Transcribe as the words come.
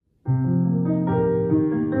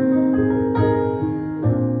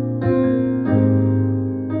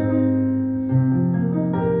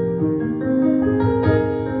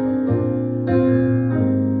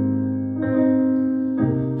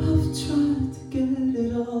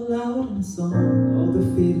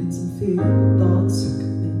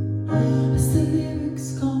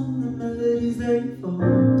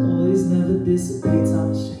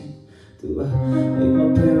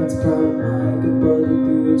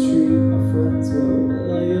treat my friends well?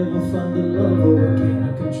 Will I ever find the love, or can I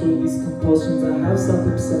control these compulsions I have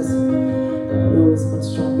self-obsessed? That always much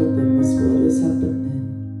stronger than this, what is happening?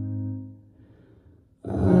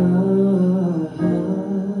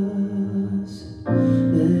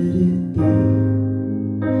 Let it be.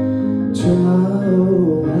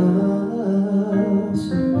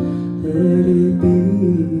 Let it be.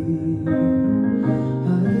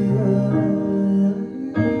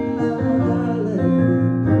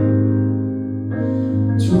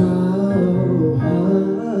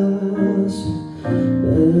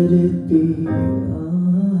 Let it be,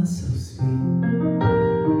 so sweet.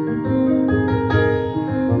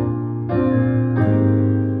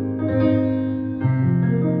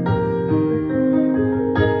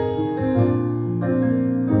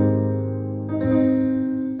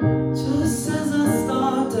 Just as I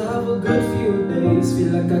start to have a good few days,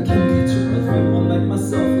 feel like I can't catch up with anyone like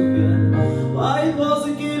myself again. White walls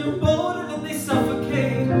are getting bolder and they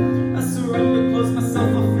suffocate. I surrender, close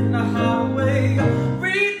myself off in a hideaway.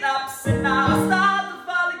 Relapse and I start to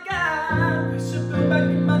fall again. Pressure built back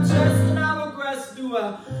in my chest and I regress. Do I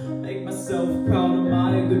make myself proud? Am I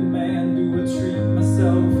a good man? Do I treat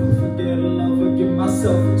myself or forget a love or give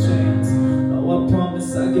myself a chance? No, I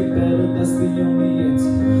promise I get better, that's the only answer.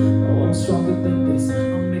 No, I'm stronger than this,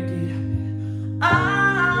 I'll make it happen. I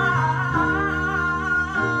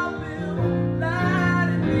will let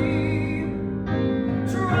it be.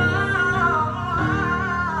 Try.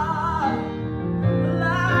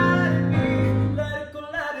 Let it be. Let it go,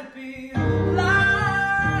 let it be.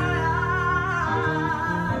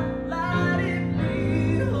 Let it be.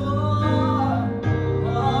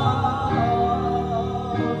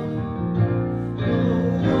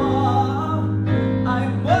 I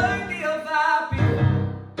am worthy of happiness.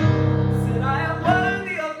 Said I am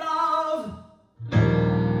worthy of love.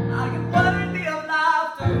 I am worthy of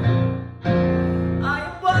laughter. I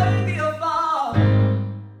am worthy of all.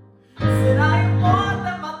 Said I am more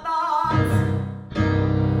than my thoughts.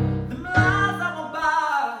 The lies I won't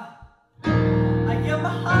buy. I am a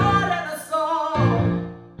heart and a soul.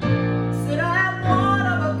 Said I am one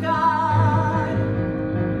of a kind.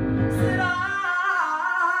 Said I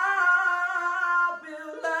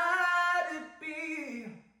will let it be.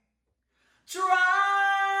 Try.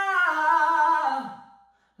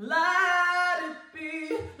 Let it be.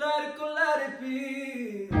 Let it go, let it be.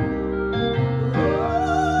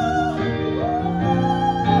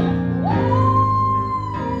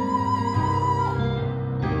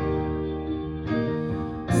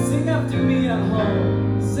 Sing after me at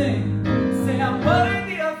home. Sing. Say I'm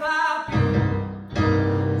worthy of happiness.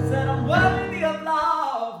 Said I'm worthy of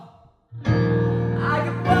love. I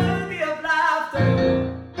am worthy of laughter.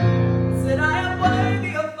 Said I am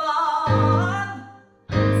worthy of fun.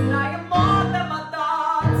 Said I am more than my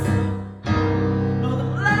thoughts. No, the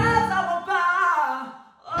plans I will buy.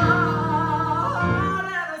 Oh, heart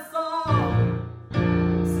and a soul.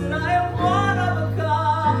 Said I am one of a kind.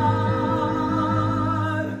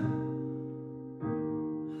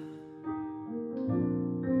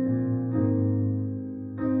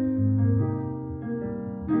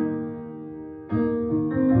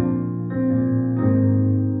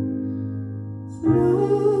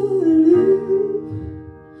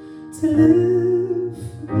 To live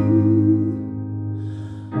for me,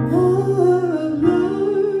 I've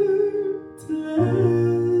learned to let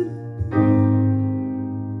it be.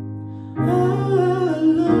 I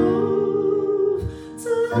love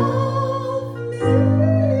to love me.